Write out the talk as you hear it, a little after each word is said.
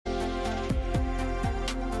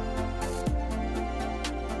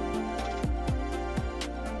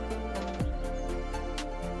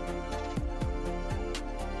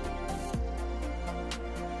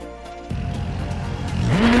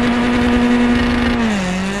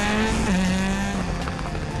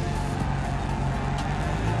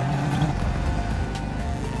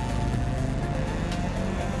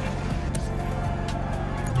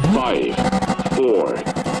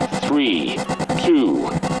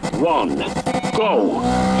1. Go!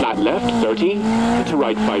 Flat left, 30. Into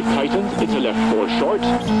right 5 tightens. Into left 4 short.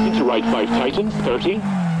 Into right 5 tightens, 30.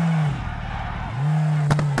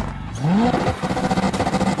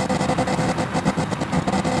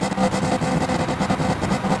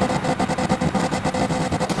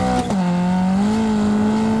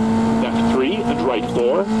 Left 3 and right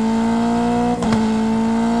 4.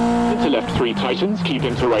 Into left 3 tightens. Keep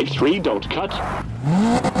into right 3, don't cut.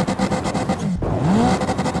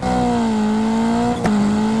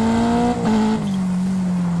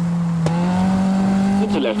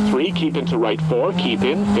 Into left 3, keep into right 4, keep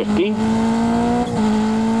in, 50.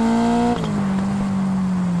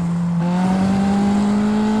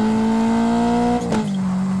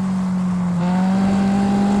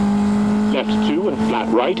 Left 2 and flat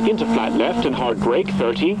right, into flat left and hard brake,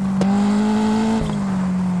 30.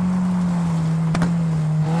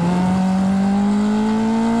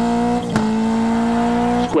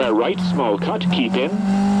 Square right, small cut, keep in.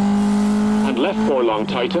 And left 4 long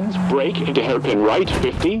tightens, brake into hairpin right,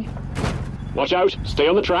 50. Watch out, stay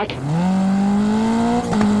on the track.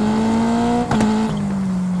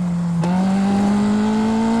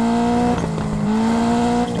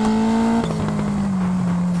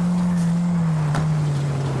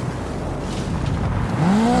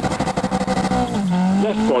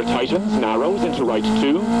 Left 4 tightens, narrows into right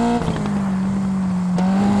 2.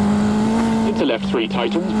 Into left 3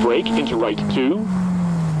 tightens, brake into right 2.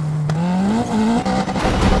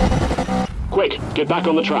 Quick, get back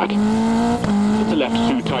on the track. Into left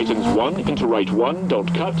 2 tightens 1, into right 1,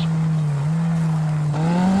 don't cut.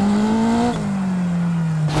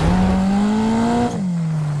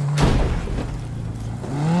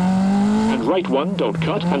 And right 1, don't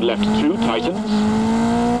cut, and left 2 tightens.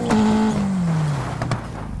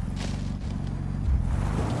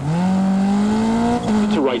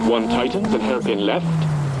 Into right 1 tightens and hairpin left.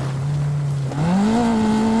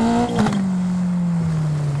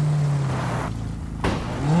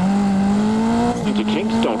 Into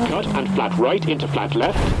kinks, don't cut, and flat right into flat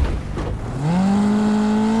left.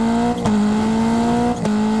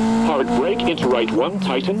 Hard brake into right 1,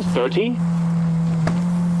 tightens, 30.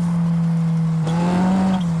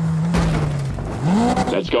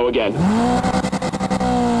 Let's go again.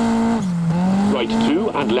 Right 2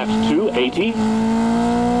 and left 2, 80.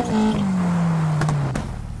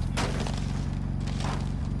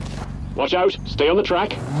 Watch out, stay on the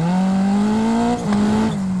track.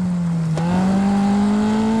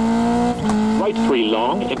 Right 3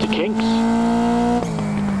 long into kinks.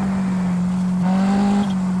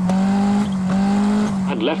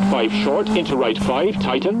 And left 5 short into right 5,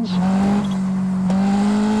 tightens.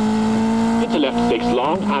 Into left 6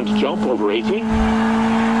 long and jump over 80.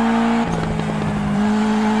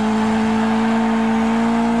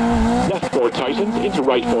 Left 4 tightens into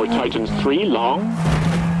right 4 tightens 3 long.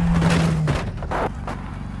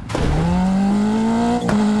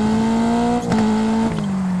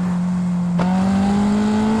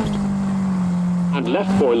 And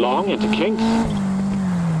left 4 long into kinks.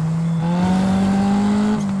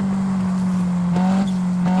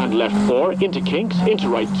 And left 4 into kinks, into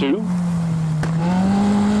right 2.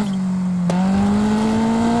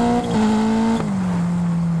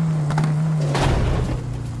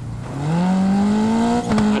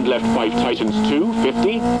 And left 5 tightens 2,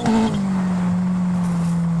 50.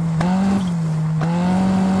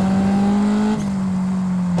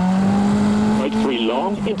 Right 3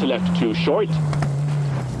 long into left 2 short.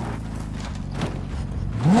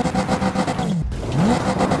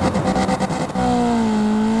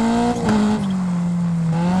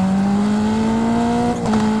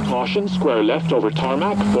 Caution, square left over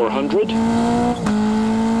tarmac, 400.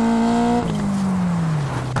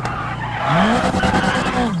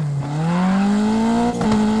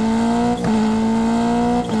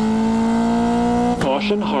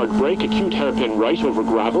 Caution, hard brake, acute hairpin right over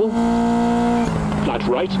gravel. Flat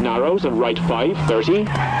right, narrows and right 5, 30.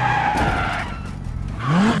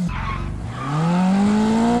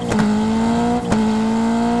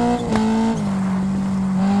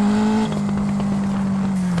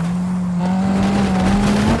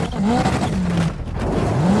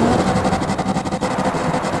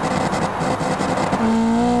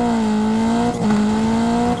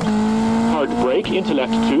 Into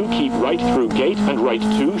left 2, keep right through gate and right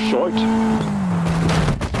 2 short.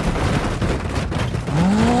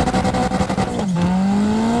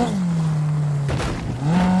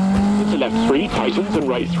 Into left 3, tightens and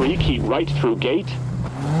right 3, keep right through gate.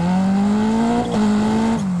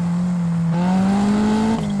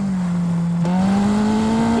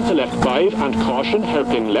 Into left 5 and caution,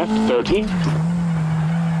 hairpin left 30.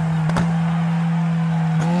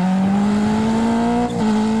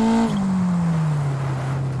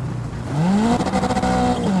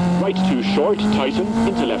 short, tightens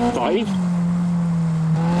into left 5.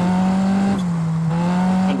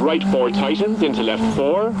 And right 4 tightens into left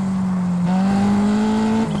 4.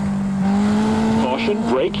 Caution,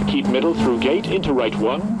 brake, keep middle through gate into right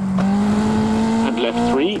 1. And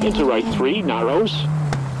left 3 into right 3, narrows.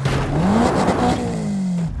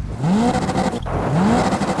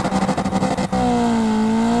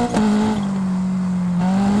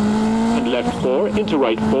 And left 4 into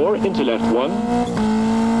right 4 into left 1.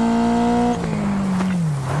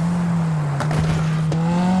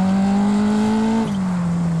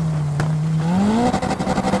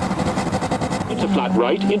 Flat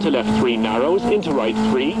right, into left 3 narrows, into right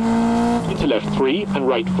 3, into left 3 and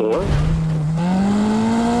right 4,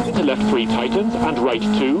 into left 3 tightens and right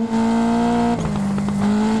 2,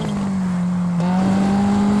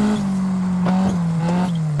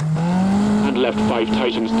 and left 5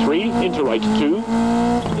 tightens 3, into right 2,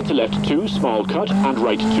 into left 2 small cut and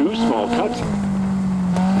right 2 small cut.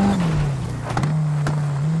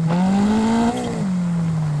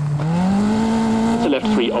 Left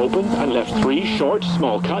 3 opens and left 3 short,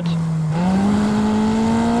 small cut.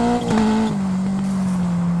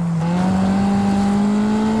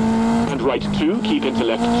 And right 2, keep into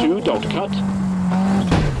left 2, don't cut.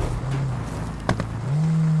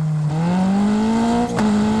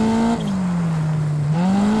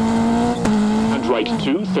 And right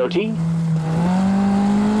 2, 30.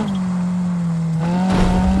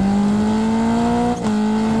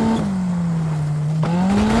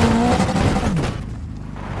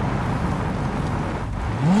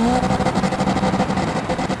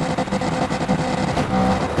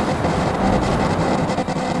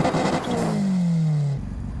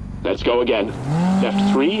 Let's go again.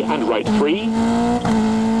 Left 3 and right 3.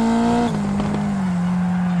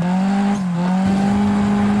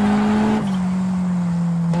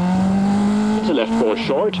 Into left 4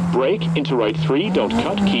 short, brake, into right 3, don't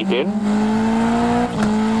cut, keep in.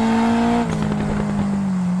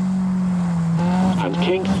 And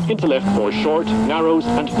kinks, into left 4 short, narrows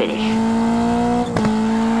and finish.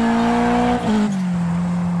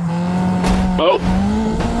 Oh!